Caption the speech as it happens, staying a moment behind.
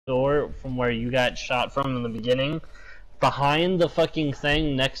door from where you got shot from in the beginning. Behind the fucking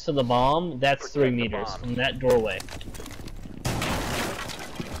thing next to the bomb, that's 3 meters from that doorway.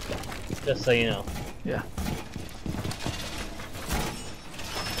 Just so you know. Yeah. Be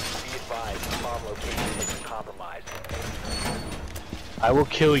advised, bomb location has been compromised. I will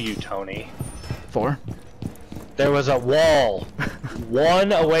kill you, Tony. 4. There was a wall.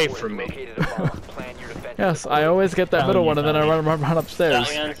 1 away from me. Located a bomb. Plan your defense. Yes, I always get that middle one and then I run upstairs.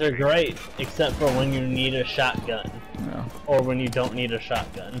 Shotguns are great, except for when you need a shotgun. No. Or when you don't need a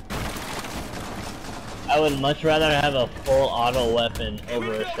shotgun. I would much rather have a full auto weapon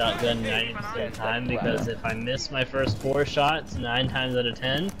over a shotgun 90% of the time, because if I miss my first 4 shots, 9 times out of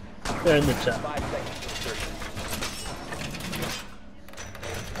 10, they're in the chest. 5 seconds to insertion.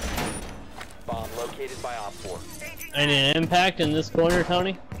 Bomb located by Op 4. I need an impact in this corner,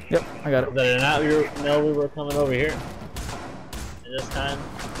 Tony. Yep, I got it. Did I not know we were coming over here? And this time,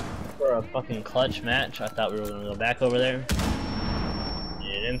 for a fucking clutch match, I thought we were gonna go back over there.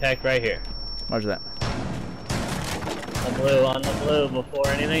 Need an impact right here. Roger that. On the blue before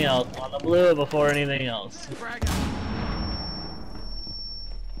anything else. On the blue before anything else.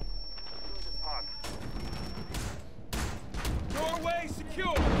 Doorway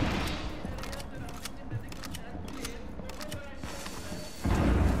secure.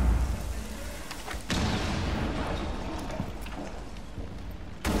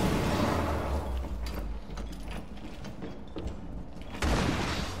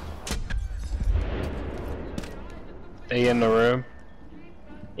 Are you in the room?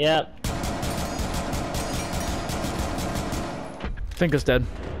 Yep. Think it's dead.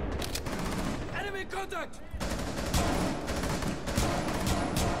 Enemy contact.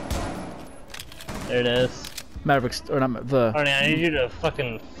 There it is. Mavericks, or not the. Arnie, I need you to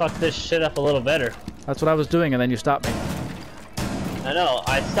fucking fuck this shit up a little better. That's what I was doing, and then you stopped me. I know,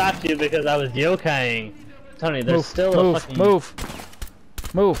 I stopped you because I was yokai-ing. Tony, there's still a fucking... Move!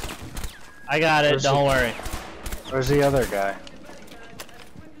 I got it, don't worry. Where's the other guy?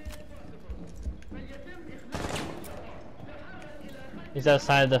 He's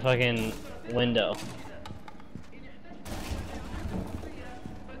outside the fucking window.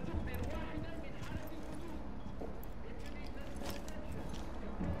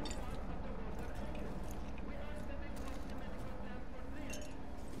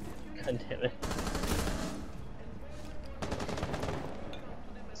 God damn it.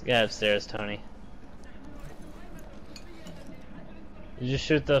 Let's get upstairs, Tony. Did you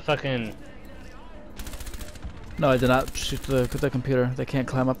shoot the fucking... No, I did not shoot the computer. They can't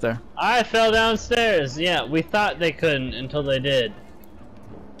climb up there. I fell downstairs! Yeah, we thought they couldn't until they did.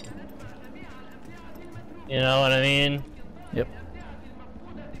 You know what I mean? Yep.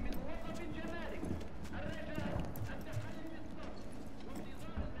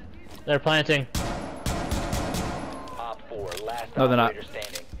 They're planting. Op 4, last No, they're not. operator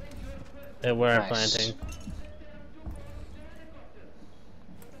standing. They were Nice. planting.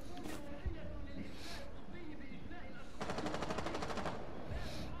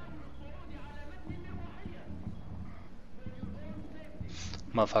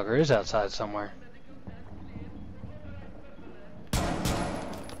 Motherfucker is outside somewhere.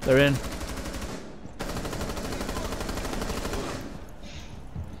 They're in.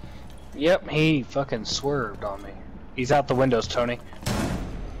 Yep, he fucking swerved on me. He's out the windows, Tony.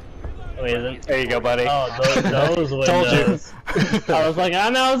 Oh, he isn't? There you go, buddy. Oh, those windows. Told you. I was like,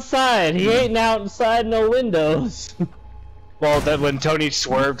 I'm outside. He ain't outside no windows. Well, that when Tony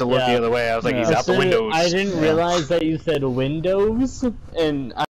swerved to look the other way, I was like, he's out the windows. I didn't realize that you said windows, and